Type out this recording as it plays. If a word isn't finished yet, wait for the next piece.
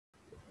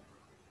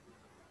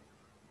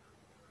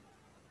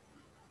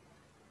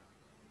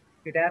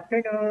Good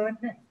afternoon,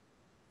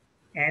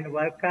 and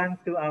welcome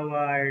to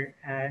our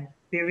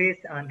series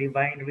on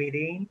divine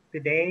reading.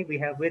 Today we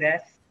have with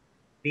us,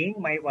 being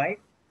my wife,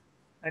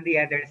 on the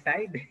other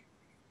side.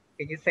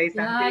 Can you say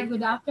Yeah, something?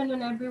 good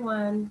afternoon,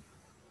 everyone.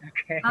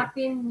 Okay.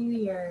 Happy New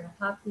Year.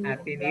 Happy and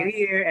Happy New blessed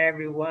Year,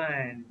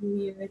 everyone. New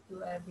Year to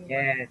everyone.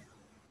 Yes.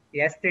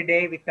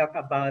 Yesterday we talked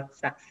about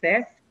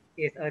success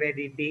is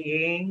already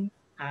being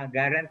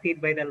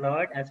guaranteed by the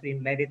Lord as we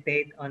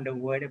meditate on the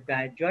Word of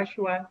God,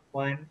 Joshua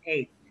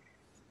 1:8.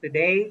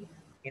 Today,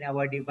 in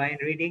our divine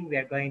reading, we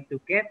are going to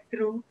get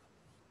through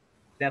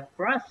the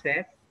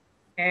process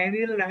and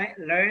we'll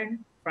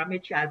learn from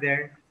each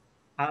other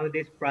how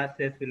this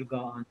process will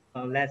go on.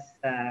 So let's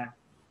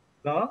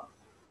go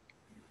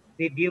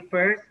review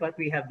first what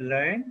we have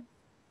learned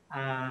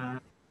uh,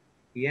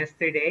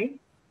 yesterday.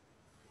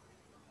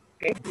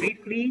 Okay,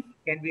 briefly,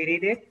 can we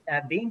read it?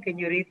 Bing, can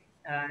you read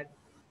uh,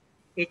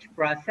 each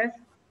process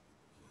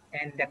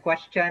and the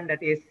question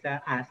that is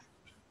asked?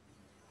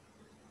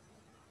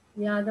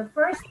 Yeah, the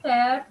first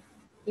step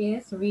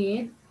is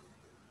read,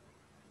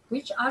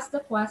 which asks the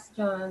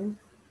question,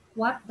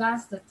 what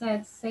does the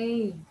text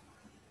say?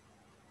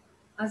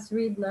 As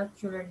read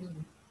naturally.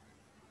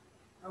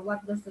 Or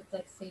what does the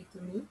text say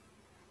to me?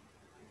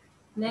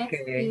 Next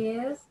Okay,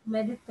 is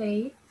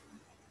meditate.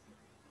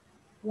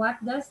 What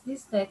does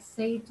this text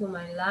say to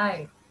my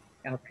life?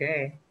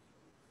 okay,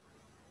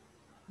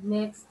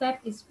 Next step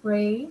is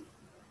pray.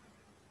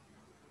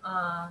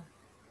 Uh,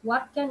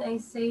 what can I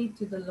say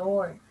to the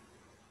Lord?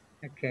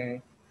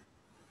 okay.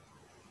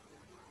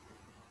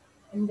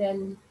 And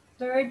then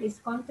third is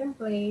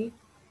contemplate.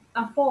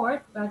 A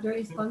fourth rather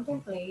is Mm-mm,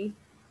 contemplate,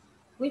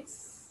 which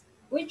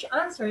which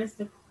answers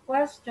the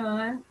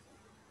question,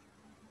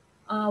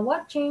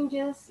 what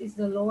changes is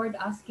the Lord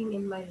asking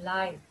in my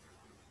life,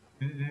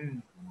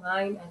 mm-mm.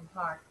 mind and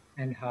heart.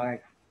 And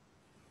heart.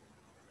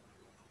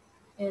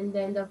 And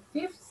then the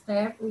fifth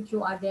step, which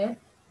you added,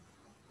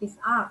 is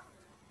act.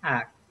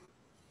 Act,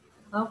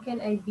 How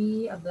can I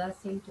be a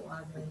blessing to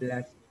a others?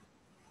 bless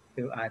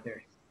to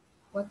others.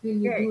 What will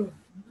you Okay. do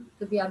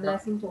to be a So,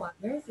 blessing to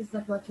others? Is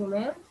that what you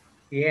meant?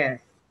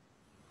 yes.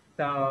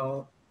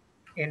 So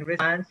in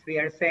response, we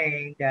are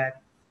saying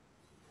that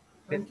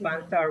Okay,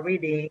 response then. to our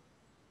reading,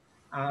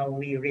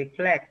 we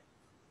reflect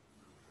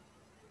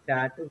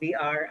that we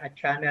are a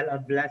channel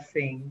of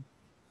blessing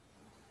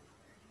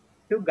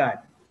to God,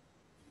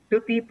 to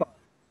people,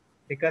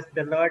 because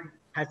the Lord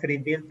has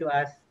revealed to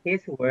us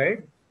His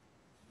word.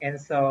 And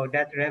so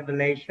that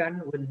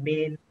revelation would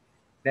mean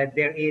that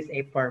there is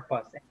a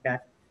purpose. And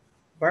that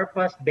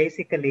purpose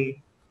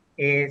basically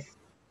is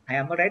I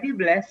am already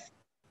blessed.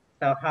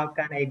 So how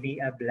can I be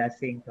a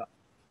blessing to others?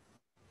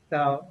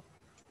 So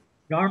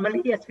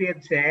normally, as we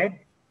have said,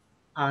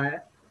 uh,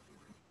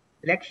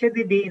 Lectio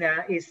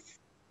Divina is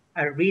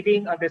a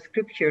reading of the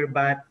scripture,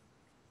 but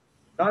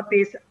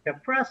notice the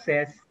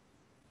process.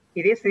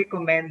 It is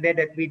recommended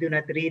that we do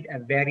not read a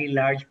very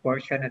large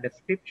portion of the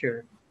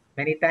scripture.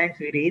 Many times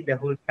we read the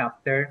whole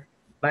chapter,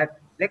 but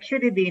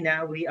Lectio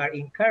Divina, we are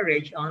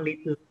encouraged only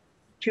to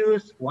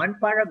choose one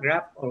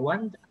paragraph or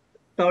one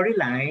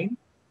storyline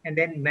and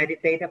then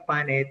meditate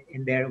upon it,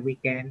 and there we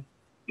can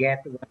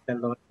get what the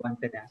Lord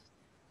wanted us.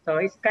 So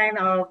it's kind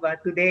of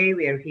today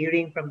we are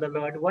hearing from the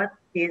Lord. What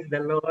is the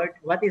Lord?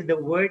 What is the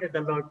word of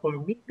the Lord for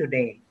me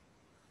today?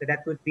 So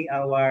that would be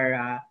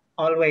our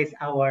always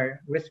our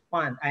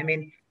response. I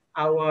mean,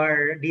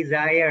 our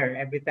desire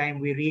every time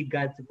we read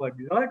God's word.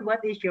 Lord,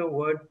 what is your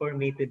word for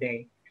me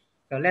today?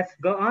 So let's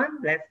go on.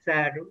 Let's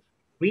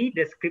read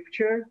the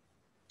scripture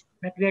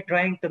that we are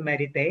trying to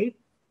meditate.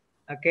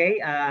 Okay.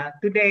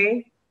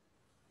 Today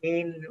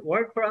in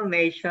Word for All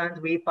Nations,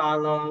 we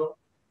follow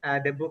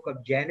the book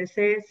of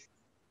Genesis,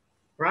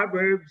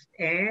 Proverbs,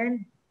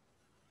 and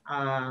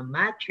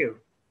Matthew.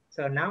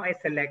 So now I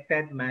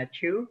selected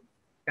Matthew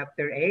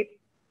chapter 8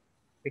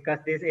 because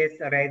this is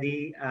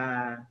already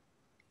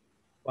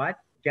what?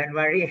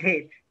 January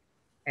 8th.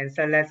 And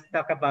so let's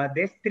talk about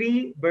these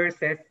three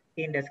verses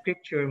in the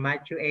scripture,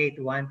 Matthew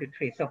 8, 1 to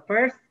 3. So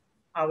first,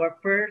 our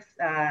first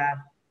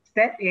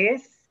step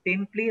is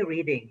simply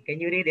reading. Can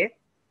you read it?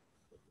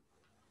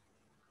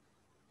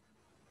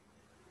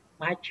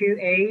 Matthew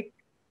 8,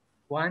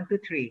 1 to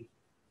 3.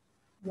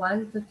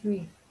 1 to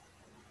 3.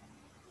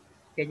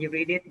 Can you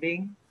read it,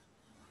 Bing?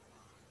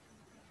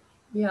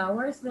 Yeah,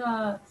 where's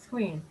the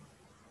screen?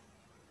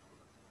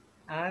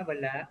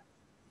 Wala.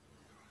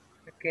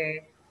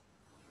 Okay.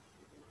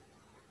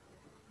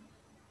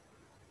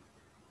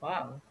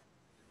 Wow.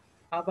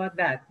 How about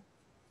that?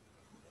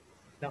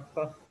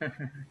 Nako.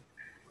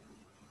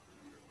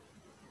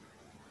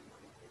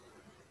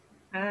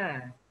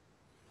 ah,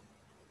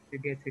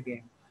 sige,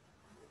 sige.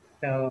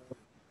 So,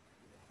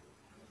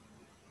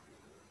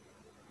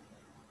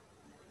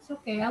 It's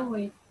okay, I'll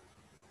wait.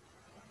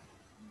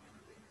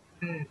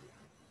 hmm,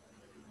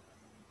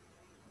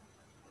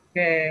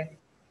 okay.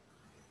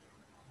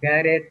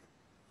 Got it.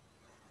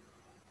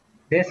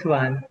 This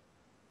one.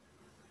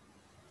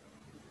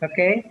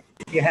 Okay.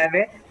 You have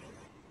it?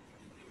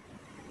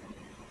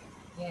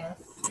 Yes.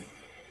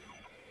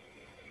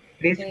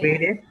 Please Okay.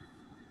 read it.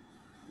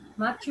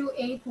 Matthew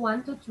 8,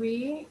 1 to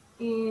 3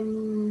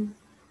 in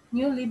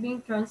New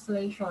Living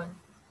Translation.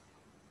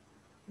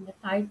 The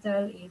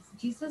title is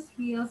Jesus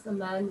Heals a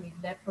Man with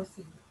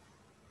Leprosy.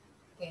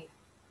 Okay.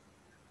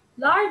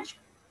 Large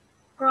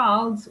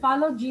crowds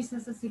followed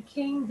Jesus as he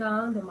came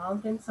down the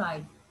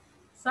mountainside.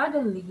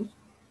 Suddenly,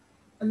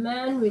 a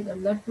man with a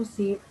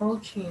leprosy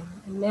approached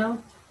him and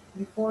knelt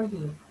before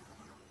him.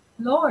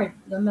 Lord,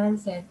 the man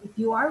said, if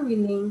you are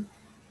willing,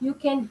 you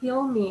can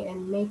heal me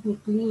and make me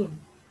clean.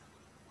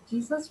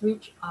 Jesus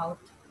reached out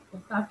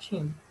and touched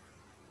him.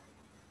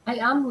 I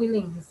am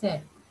willing, he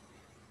said.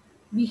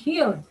 Be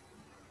healed.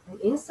 And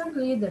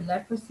instantly the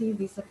leprosy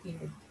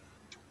disappeared.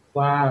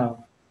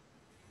 Wow.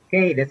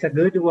 Okay, that's a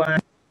good one.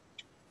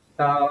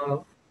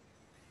 So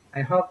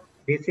I hope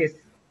this is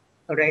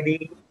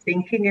already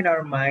sinking in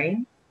our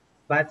mind.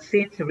 But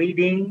since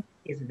reading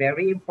is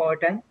very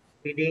important,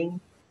 reading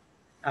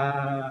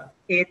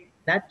it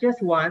not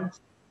just once,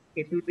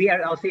 we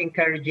are also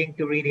encouraging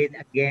to read it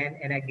again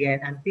and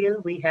again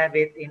until we have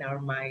it in our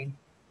mind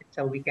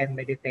so we can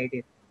meditate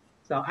it.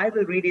 So I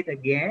will read it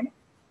again.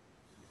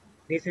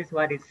 This is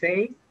what it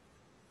says.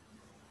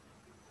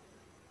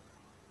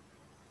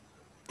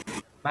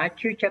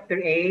 Matthew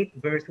chapter 8,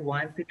 verse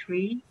 1 to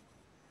 3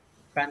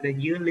 from the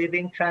New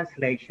Living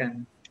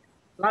Translation.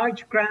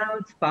 Large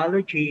crowds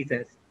followed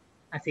Jesus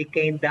as he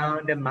came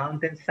down the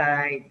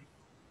mountainside.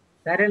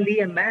 Suddenly,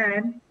 a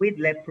man with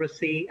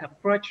leprosy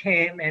approached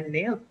him and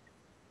knelt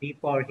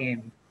before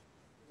him.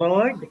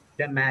 Lord,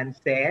 the man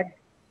said,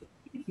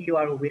 if you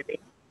are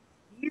willing,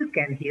 you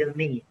can heal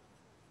me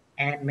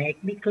and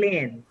make me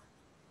clean.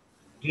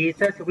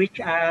 Jesus reached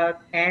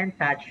out and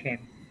touched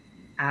him.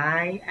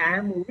 I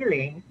am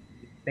willing,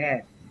 he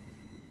said,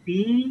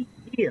 be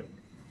healed.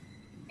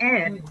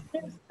 And Mm.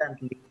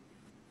 instantly,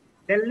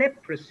 the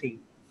leprosy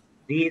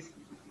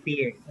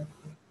disappeared.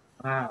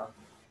 Wow.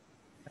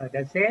 So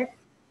that's it.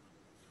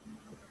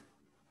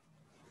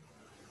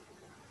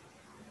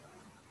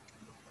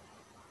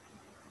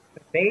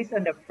 So based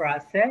on the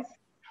process,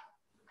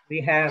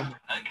 we have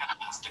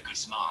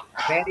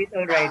read it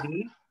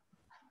already.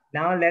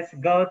 Now let's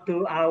go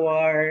to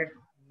our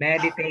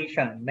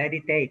meditation.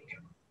 Meditate.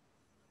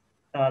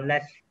 So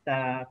let's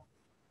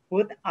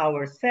put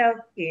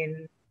ourselves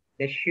in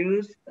the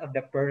shoes of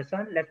the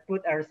person. Let's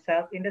put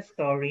ourselves in the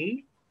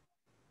story.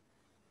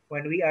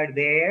 When we are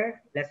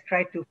there, let's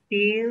try to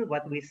feel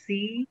what we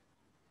see,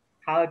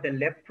 how the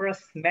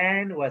leprous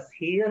man was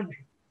healed,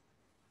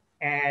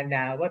 and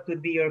what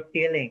would be your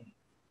feeling.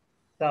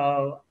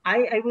 So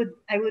I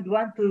would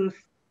want to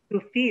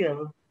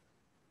feel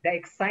the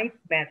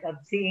excitement of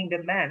seeing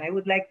the man. I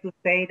would like to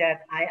say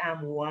that I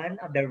am one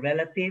of the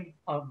relative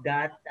of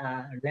that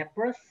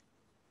leprous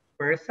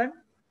person.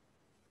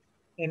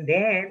 And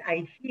then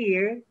I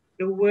hear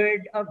the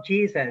word of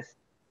Jesus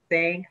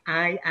saying,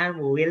 I am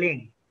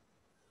willing.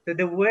 So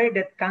the word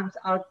that comes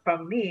out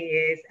from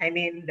me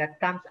that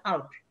comes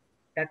out,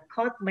 that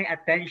caught my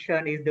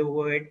attention is the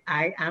word,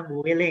 I am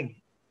willing.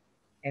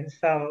 And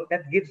so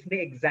that gives me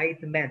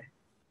excitement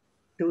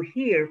to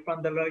hear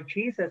from the Lord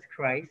Jesus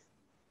Christ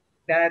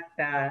that,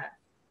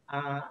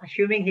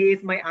 assuming he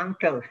is my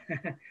uncle.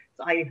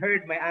 So I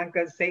heard my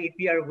uncle say, if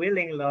you are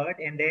willing, Lord,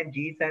 and then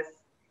Jesus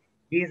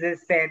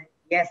said,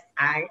 yes,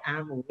 I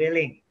am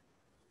willing.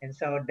 And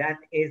so that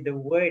is the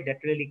word that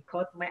really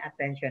caught my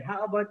attention.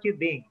 How about you,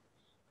 Bing?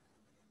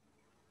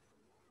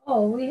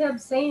 Oh, we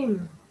have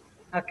same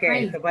Okay,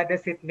 phrase. so what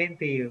does it mean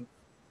to you?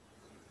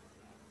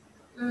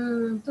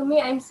 To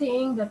me, I'm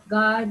saying that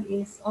God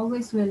is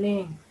always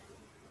willing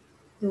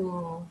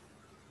to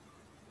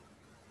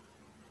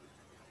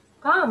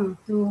come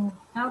to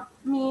help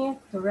me,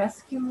 to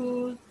rescue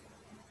me,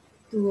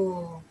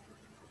 to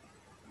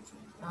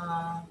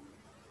uh,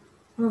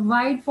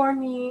 provide for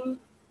me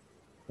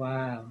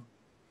Wow,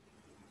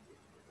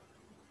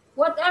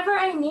 whatever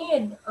I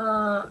need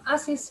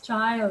as his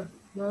child.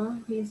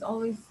 No, he's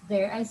always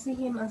there. I see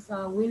him as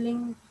a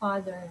willing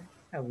father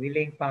a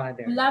willing who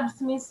father.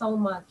 loves me so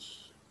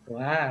much.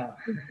 Wow,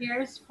 He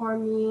cares for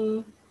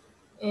me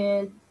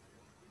and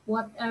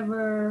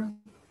whatever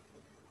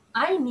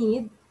I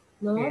need,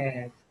 no,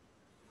 yes,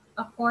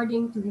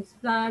 according to his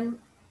plan,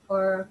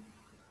 or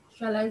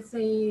shall I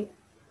say,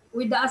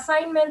 with the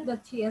assignment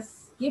that he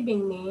is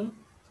giving me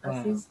as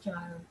wow, his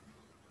child,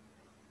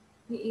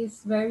 he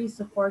is very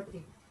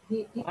supportive.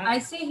 I wow,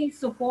 see his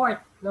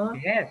support, no,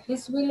 yes,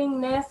 his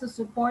willingness to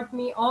support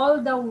me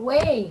all the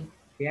way.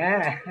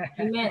 yeah,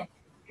 Amen.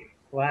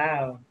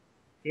 wow,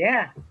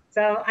 yeah.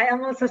 So I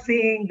am also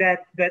seeing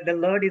that the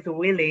Lord is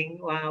willing,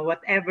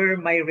 whatever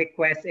my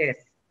request is,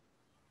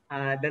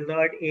 the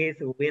Lord is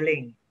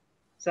willing.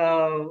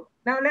 So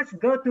now let's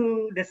go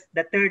to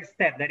the third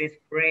step, that is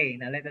pray.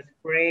 Now let us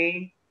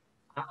pray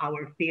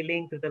our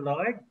feeling to the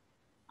Lord.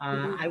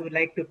 I Mm-mm. would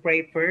like to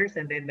pray first,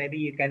 and then maybe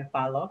you can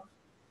follow.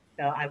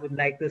 So I would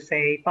like to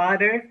say,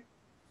 Father,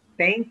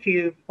 thank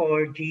you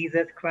for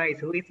Jesus Christ,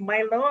 who is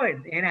my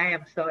Lord. And I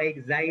am so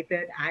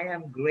excited. I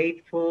am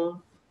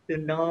grateful to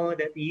know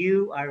that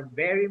you are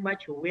very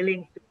much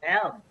willing to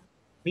help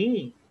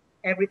me.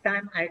 Every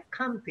time I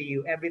come to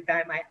you, every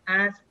time I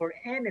ask for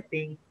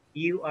anything,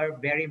 you are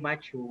very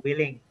much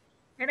willing.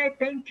 And I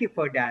thank you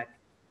for that.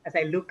 As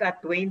I look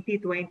at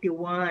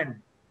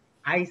 2021,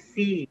 I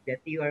see that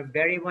you are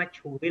very much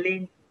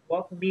willing to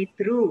walk me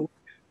through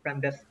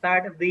from the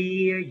start of the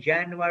year,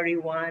 January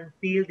 1,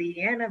 till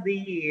the end of the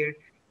year,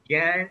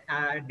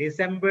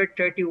 December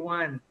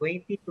 31,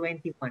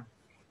 2021.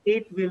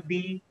 It will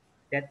be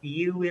that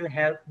you will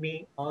help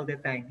me all the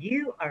time.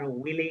 You are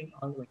willing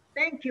always.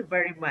 Thank you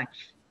very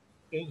much.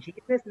 In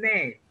Jesus'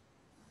 name,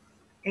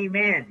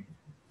 amen.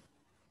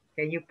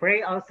 Can you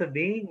pray also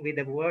being with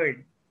the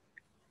word,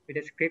 with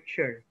the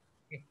scripture,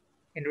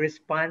 in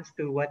response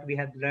to what we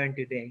have learned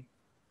today?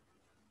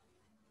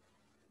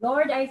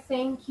 Lord, I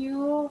thank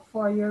you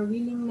for your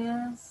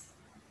willingness.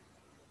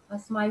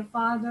 As my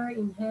Father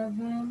in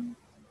heaven,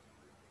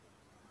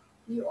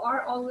 you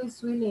are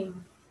always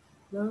willing,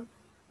 no?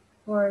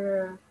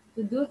 For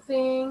to do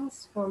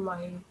things for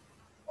my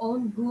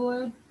own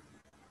good,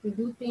 to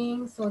do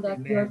things so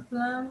that your Amen.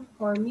 plan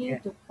for me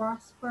Yes, to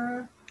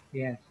prosper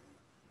yes.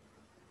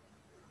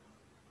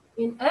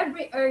 in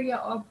every area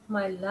of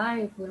my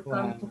life will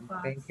come Wow. to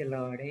Thank pass. you,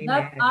 Lord.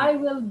 That Amen. I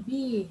will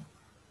be,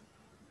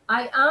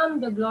 I am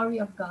the glory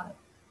of God.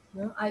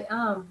 No, I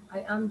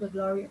am the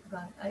glory of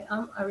God. I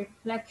am a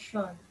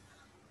reflection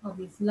of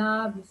His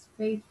love, His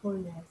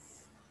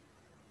faithfulness.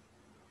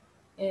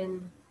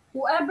 And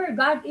whoever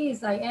God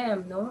is, I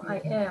am, no? I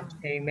Mhm. am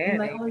in Amen.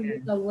 my own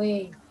Amen. little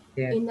way,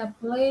 Yes, in a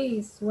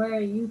place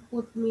where you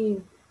put me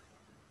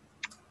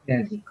to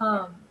yes.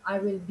 become, I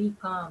will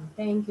become.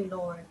 Thank you,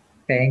 Lord.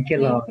 Thank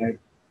you, Thank you. Lord. In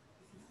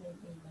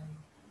Jesus' name,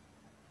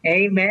 amen.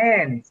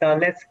 Amen. So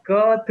let's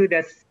go to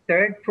the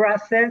third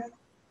process.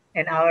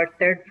 And our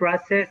third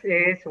process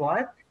is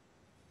what?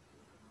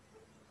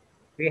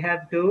 We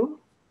have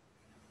to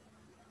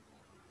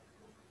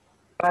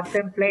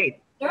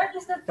contemplate. Third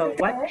is the So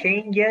what third.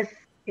 changes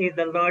is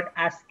the Lord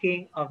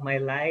asking of my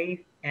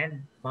life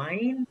and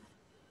mind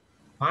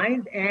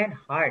and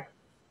heart?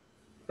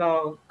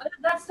 So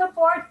That's the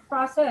fourth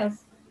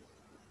process.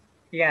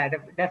 yeah,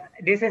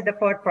 this is the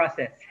fourth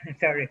process.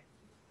 Sorry.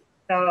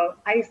 So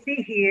I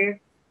see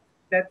here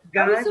that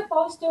Are we God,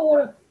 supposed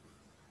to,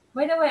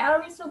 by the way,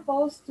 are we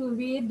supposed to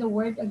read the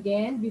word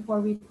again before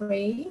we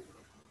pray?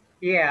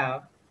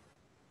 yeah,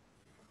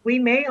 we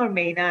may or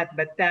may not,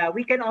 but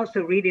we can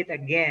also read it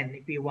again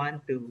if we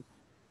want to,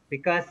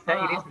 because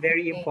it is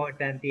very Okay.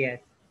 important. Yes.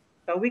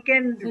 So we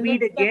can So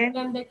read let's let again.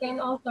 them, they can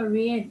also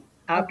read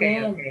Okay,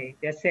 again. okay,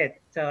 that's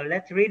it. So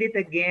let's read it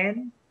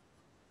again.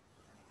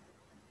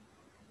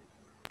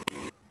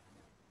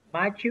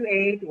 Matthew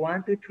 8,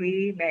 1 to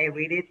 3. May I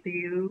read it to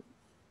you?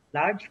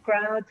 Large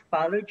crowds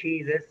followed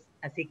Jesus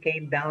as he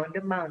came down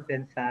the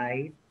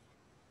mountainside.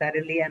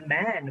 Suddenly, a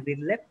man with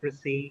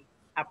leprosy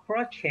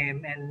approached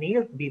him and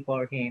kneeled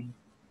before him.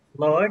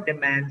 Lord, the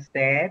man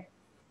said,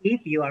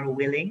 if you are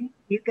willing,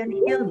 you can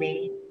heal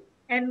me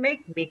and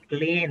make me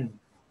clean.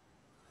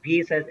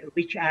 Jesus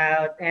reached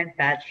out and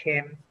touched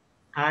him.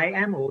 I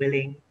am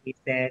willing, he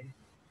said,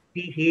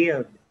 be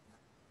healed.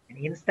 And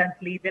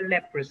instantly the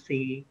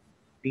leprosy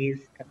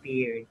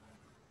disappeared.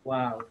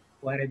 Wow,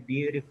 what a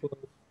beautiful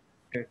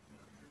picture.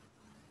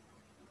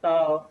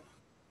 So,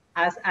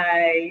 as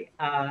I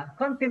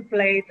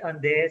contemplate on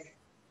this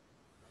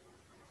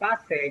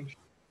passage,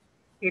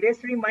 it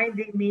is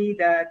reminding me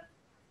that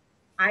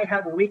I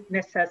have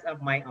weaknesses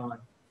of my own.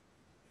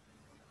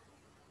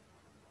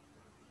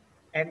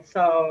 And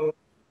so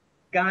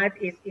God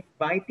is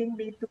inviting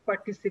me to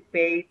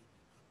participate,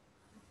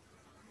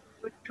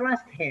 to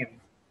trust Him,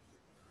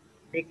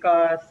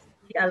 because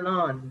He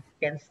alone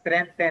can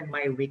strengthen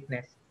my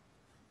weakness.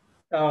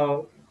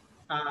 So,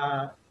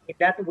 in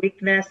that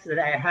weakness that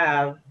I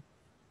have,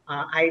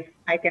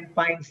 I can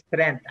find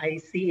strength. I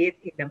see it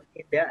in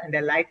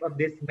the life of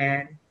this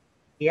man.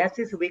 He has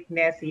his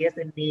weakness, he has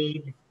a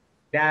need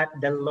that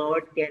the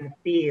Lord can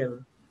feel.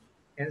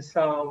 And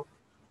so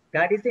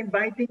God is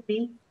inviting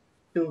me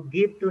to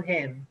give to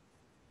him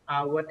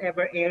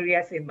whatever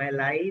areas in my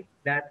life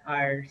that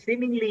are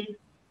seemingly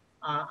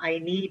I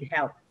need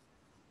help.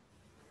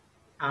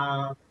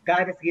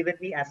 God has given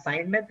me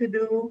assignment to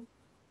do,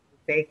 to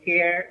take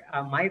care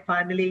of my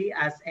family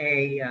as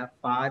a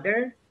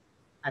father,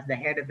 as the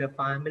head of the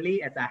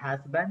family, as a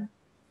husband,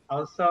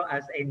 also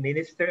as a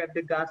minister of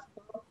the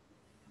gospel.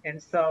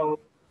 And so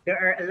there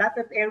are a lot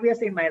of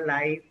areas in my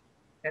life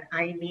that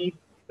I need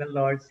the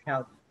Lord's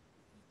help.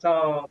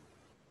 So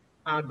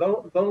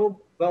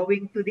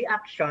going to the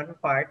action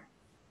part,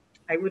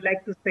 I would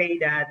like to say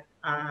that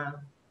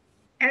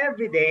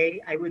every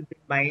day I would be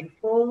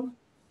mindful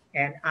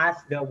and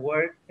ask the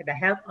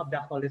help of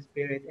the Holy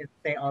Spirit and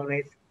say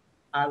always,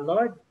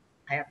 Lord,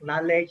 I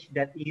acknowledge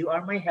that you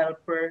are my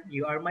helper,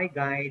 you are my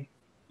guide,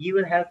 you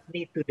will help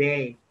me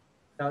today.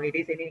 So it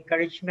is an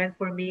encouragement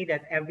for me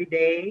that every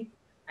day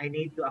I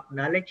need to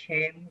acknowledge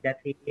him that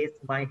he is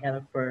my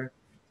helper,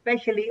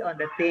 especially on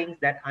the things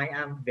that I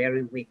am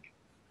very weak.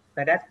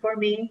 So that's for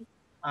me,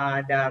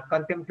 the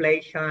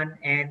contemplation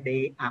and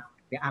the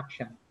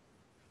action.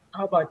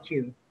 How about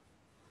you?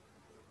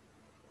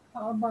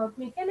 How about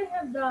me? Can I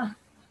have the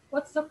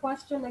what's the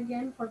question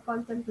again for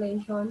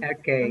contemplation?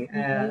 Okay,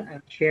 Contemplate.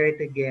 I'll share it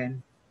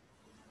again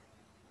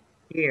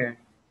here.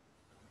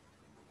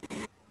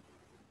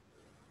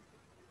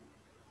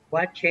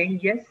 What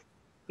changes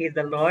is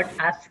the Lord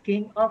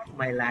asking of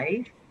my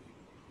life,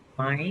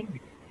 mind,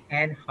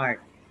 and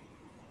heart?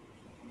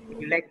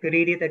 Would you like to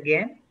read it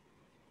again?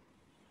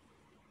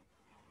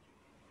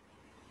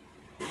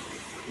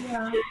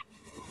 Yeah,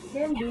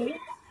 can do.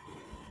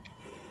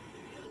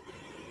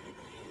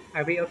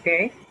 Are we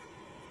okay?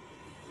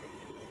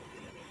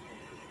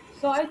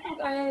 So I think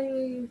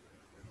I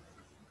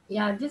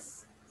yeah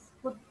just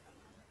put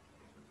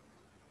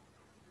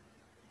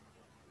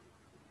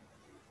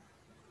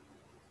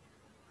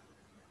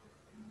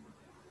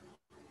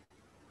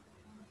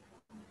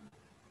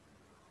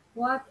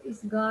what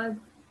is God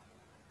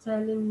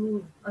telling me,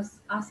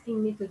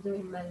 asking me to do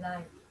in my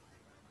life.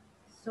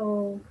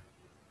 So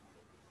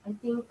I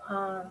think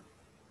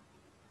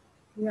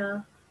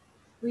yeah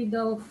with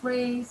the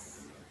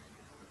phrase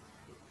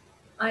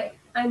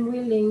I'm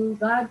willing.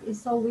 God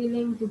is so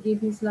willing to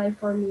give His life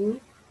for me.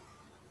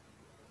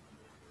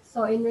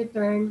 So in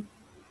return,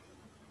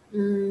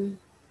 mm,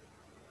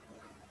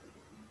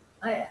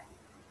 I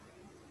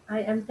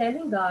I am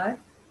telling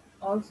God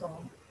also,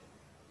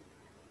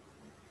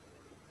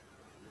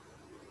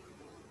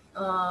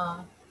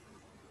 uh,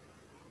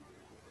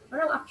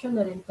 parang action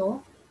na rin to,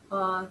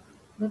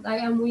 that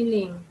I am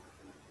willing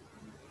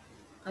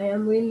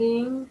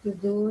to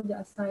do the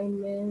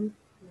assignment,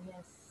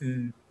 yes,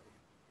 Mm,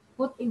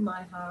 put in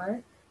my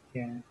heart,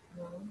 yeah. you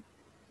know,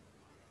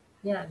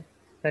 yan.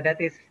 So that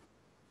is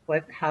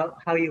what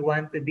how you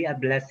want to be a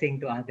blessing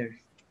to others.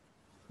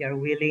 You're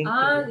willing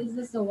to Is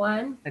this the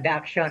one? the So,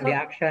 action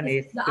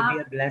is is the to be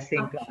a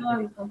blessing to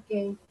others. action,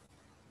 okay.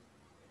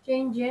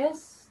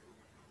 Changes,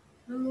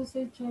 when you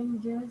say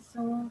changes,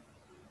 so,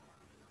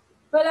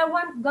 well, I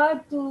want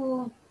God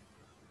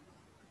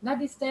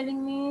is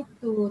telling me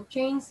to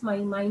change my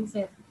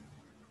mindset.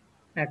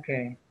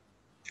 Okay.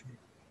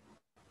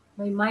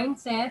 My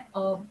mindset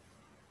of,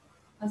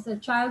 as a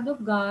child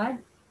of God,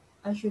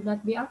 I should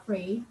not be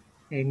afraid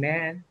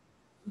Amen.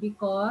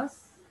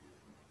 because,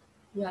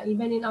 yeah,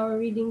 even in our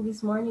reading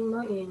this morning,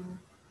 no, in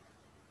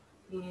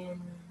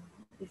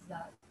what is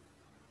that?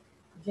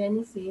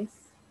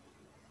 Genesis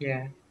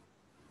Yeah.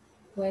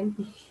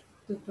 20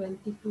 to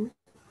 22.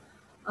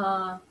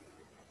 Uh,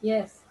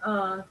 yes,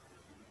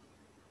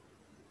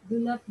 do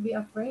not be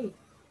afraid.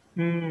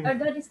 Mm, Our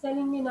God is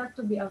telling me not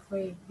to be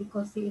afraid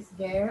because He is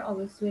there,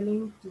 always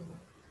willing to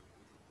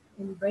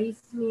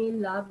embrace me,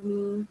 love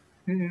me,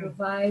 mm,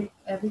 provide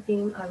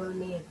everything I will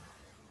need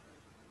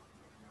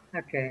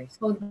okay.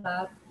 so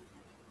that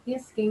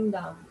His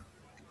kingdom,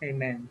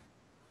 Amen.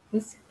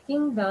 His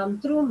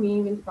kingdom through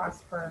me will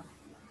prosper.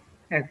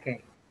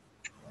 Okay.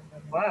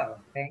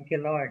 Wow. Thank you,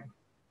 Lord.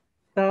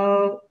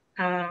 So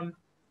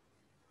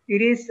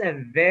it is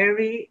a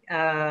very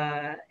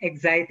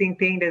exciting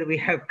thing that we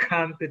have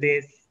come to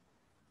this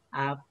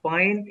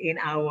point in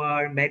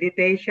our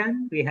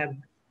meditation. We have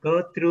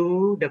go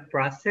through the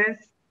process,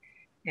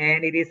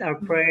 and it is our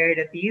prayer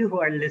that you who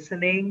are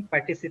listening,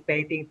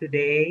 participating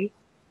today,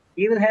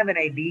 you will have an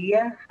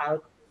idea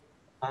how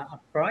to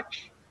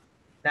approach.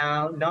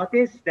 Now,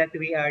 notice that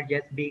we are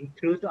just being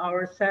true to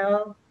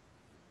ourselves.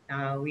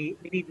 We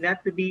need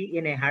not to be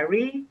in a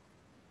hurry.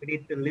 We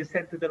need to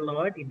listen to the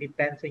Lord. It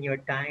depends on your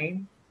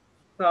time.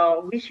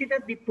 So we should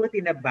not be put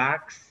in a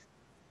box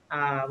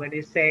when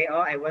you say,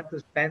 "Oh, I want to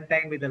spend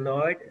time with the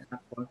Lord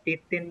for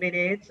 15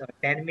 minutes or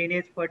 10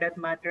 minutes for that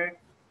matter."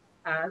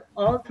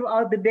 All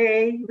throughout the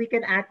day, we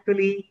can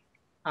actually,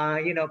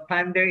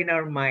 ponder in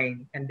our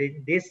mind, and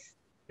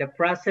the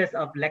process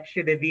of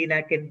Lectio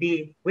Divina can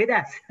be with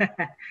us,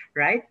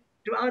 right,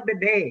 throughout the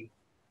day,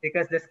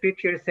 because the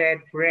scripture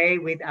said, "Pray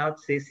without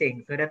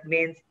ceasing." So that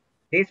means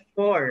this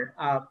for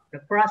the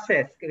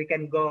process, we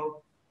can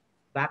go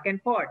back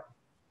and forth,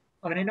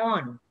 on and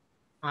on.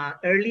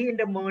 Early in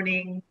the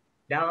morning,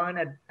 down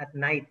at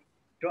night,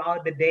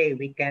 throughout the day,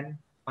 we can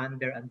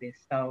ponder on this.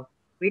 So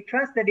we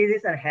trust that this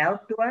is a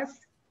help to us.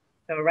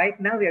 So right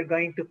now, we are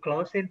going to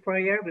close in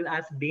prayer. We'll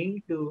ask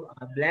Bing to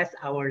bless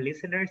our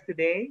listeners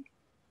today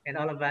and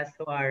all of us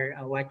who are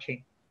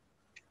watching.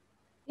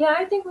 Yeah,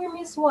 I think we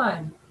missed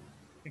one.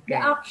 The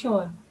Okay.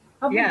 action.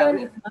 Have we Yeah, done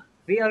it?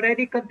 we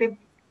already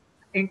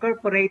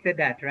incorporated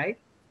that, right?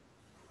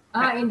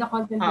 In the Sa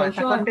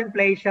contemplation.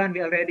 contemplation,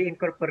 we already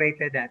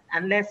incorporated that.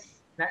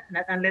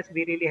 Not unless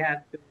we really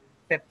have to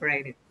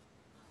separate it.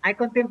 I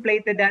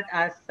contemplated that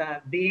as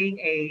being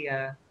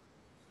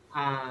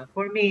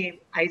for me,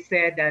 I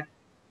said that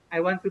I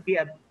want to be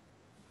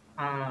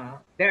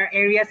there are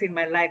areas in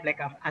my life, like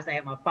as I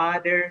am a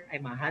father,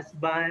 I'm a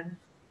husband,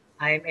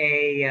 I'm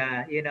a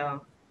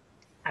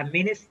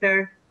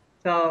minister.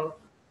 So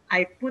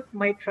I put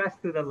my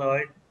trust to the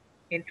Lord,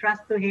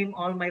 entrust to Him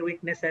all my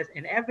weaknesses,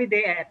 and every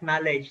day I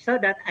acknowledge so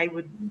that I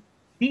would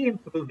be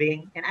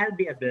improving and I'll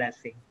be a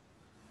blessing.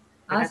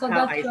 So that's So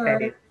how I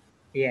said it.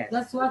 Yes,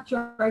 that's what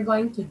you're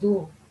going to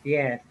do.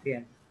 yes,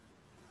 yes.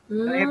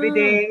 So every Mm,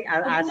 day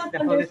I'll I did ask not the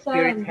Holy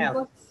Spirit understand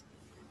help.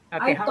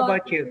 Okay, I how thought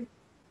about you?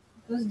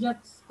 it was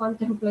just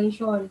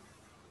contemplation.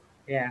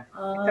 Yeah,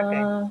 it's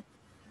okay. Uh,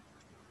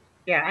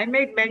 Yeah, I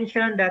made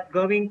mention that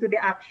going to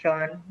the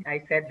action,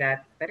 I said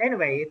that. But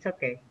anyway, it's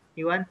okay.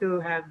 You want to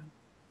have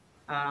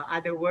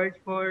other words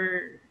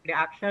for the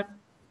action?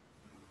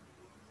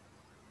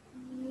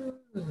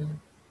 hmm.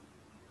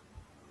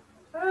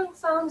 Parang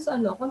sounds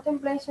ano,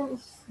 contemplation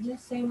is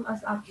just same as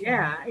action.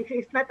 Yeah,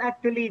 it's not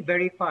actually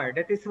very far.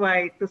 That is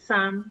why to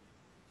some,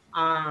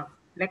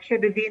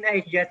 Lectio Divina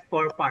is just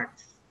 4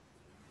 parts.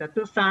 So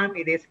to some,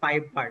 it is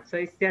 5 parts. So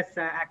it's just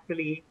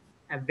actually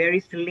a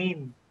very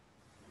slim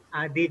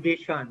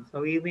division.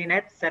 So we will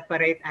not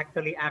separate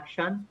actually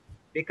action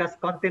because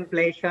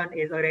contemplation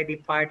is already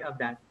part of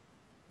that.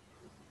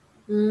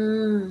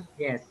 Mm.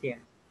 Yes, yes.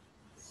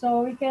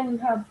 So we can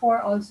have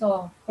four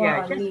also, four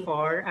Yeah, just only.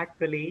 4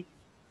 actually.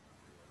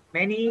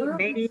 Many Mm.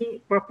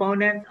 many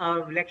proponents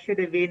of Lectio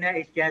Divina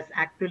is just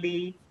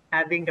actually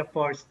having the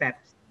 4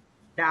 steps.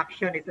 The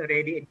action is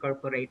already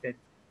incorporated.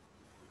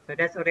 So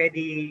that's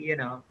already,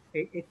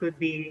 it could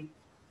be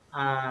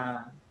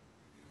uh,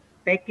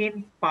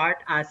 taken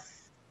part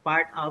as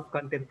part of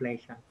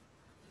contemplation.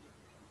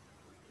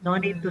 No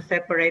need to Mm.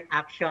 separate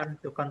action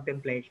to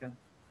contemplation.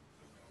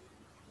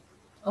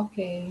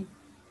 Okay.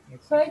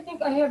 So Okay. I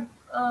think I have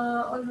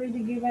already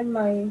given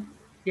my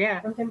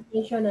Yeah.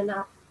 contemplation and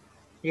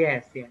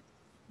Yes. Yes.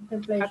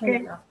 contemplation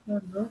and Okay.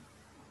 action. No?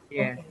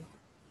 Yes. Okay.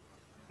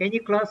 Can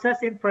you close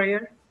us in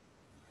prayer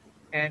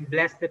and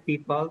bless the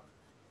people?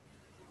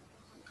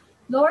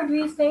 Lord,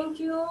 we thank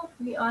you.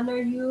 We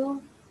honor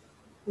you.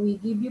 We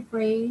give you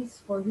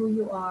praise for who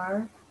you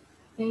are.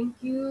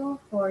 Thank you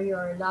for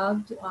your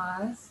love to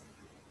us.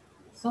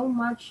 So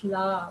much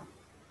love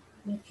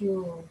that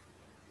you,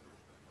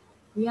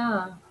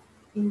 yeah,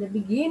 in the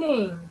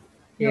beginning,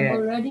 you have Yes.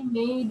 already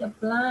made a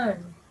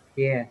plan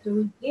Yes.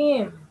 to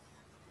redeem,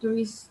 to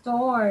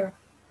restore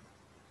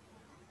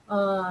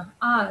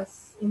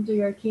us into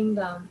your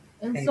kingdom.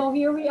 And Amen. so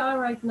here we are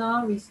right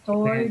now, Amen.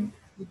 restored,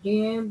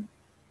 redeemed,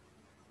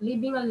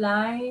 living a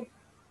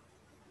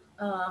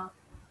uh,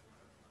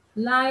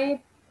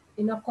 life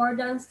in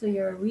accordance to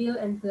your will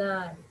and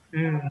plan,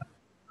 Mm,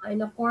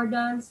 in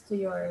accordance to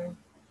your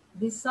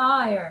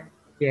desire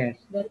yes.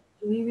 that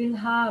we will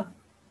have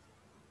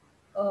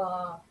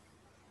a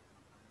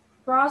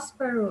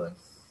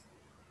prosperous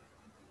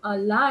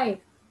life,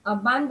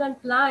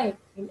 abundant life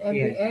in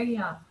every Yes.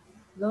 area.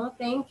 No,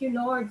 thank you,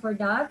 Lord, for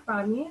that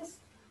promise.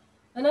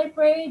 And I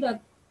pray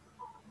that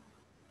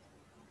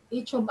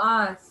each of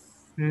us,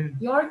 Mm,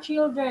 your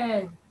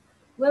children,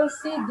 will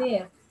see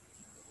this,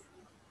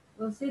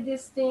 will see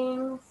these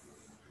things,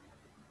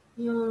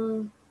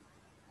 yung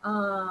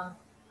uh,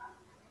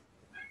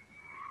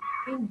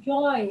 in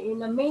joy,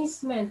 in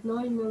amazement, no?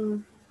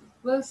 Yung,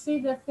 will see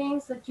the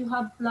things that you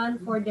have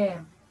planned for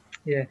them,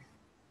 yes.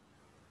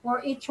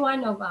 for each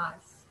one of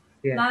us.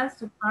 Yes. Plans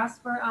to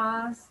prosper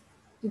us,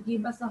 to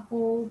give us a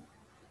hope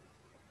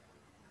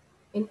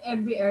in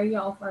every area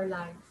of our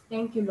lives.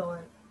 Thank you,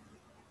 Lord.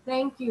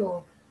 Thank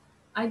you.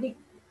 I, de-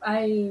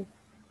 I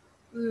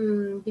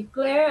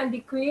declare and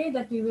decree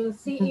that we will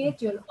see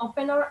it. You'll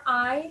open our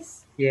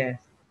eyes Yes.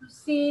 to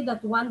see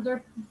that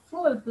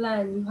wonderful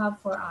plan you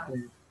have for us.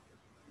 Yes.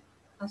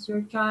 As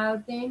your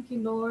child, thank you,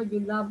 Lord.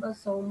 You love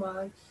us so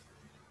much.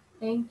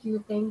 Thank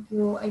you, thank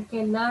you. I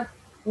cannot,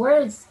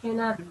 words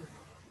cannot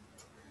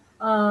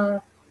uh,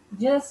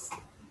 just,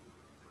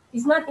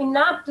 it's not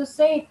enough to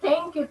say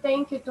thank you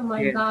to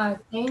my Yes. God.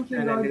 Thank you,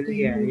 Lord, to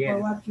Hallelujah. you for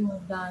Yes. what you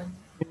have done.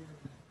 Mm,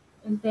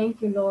 And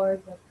thank you,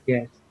 Lord, that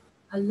yes.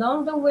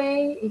 along the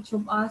way, each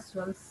of us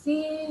will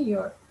see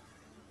your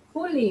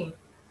fully,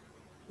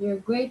 your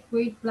great,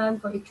 great plan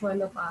for each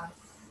one of us.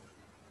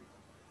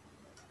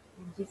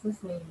 In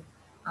Jesus' name,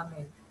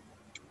 Amen.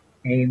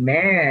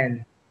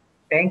 Amen.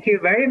 Thank you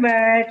very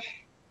much.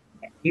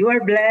 You are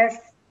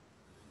blessed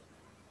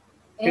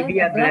to And be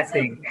a a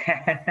blessing.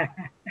 blessing.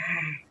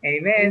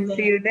 Amen. See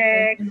Amen. you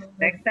Thank you,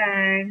 next Lord.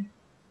 time.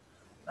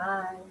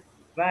 Bye.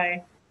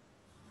 Bye.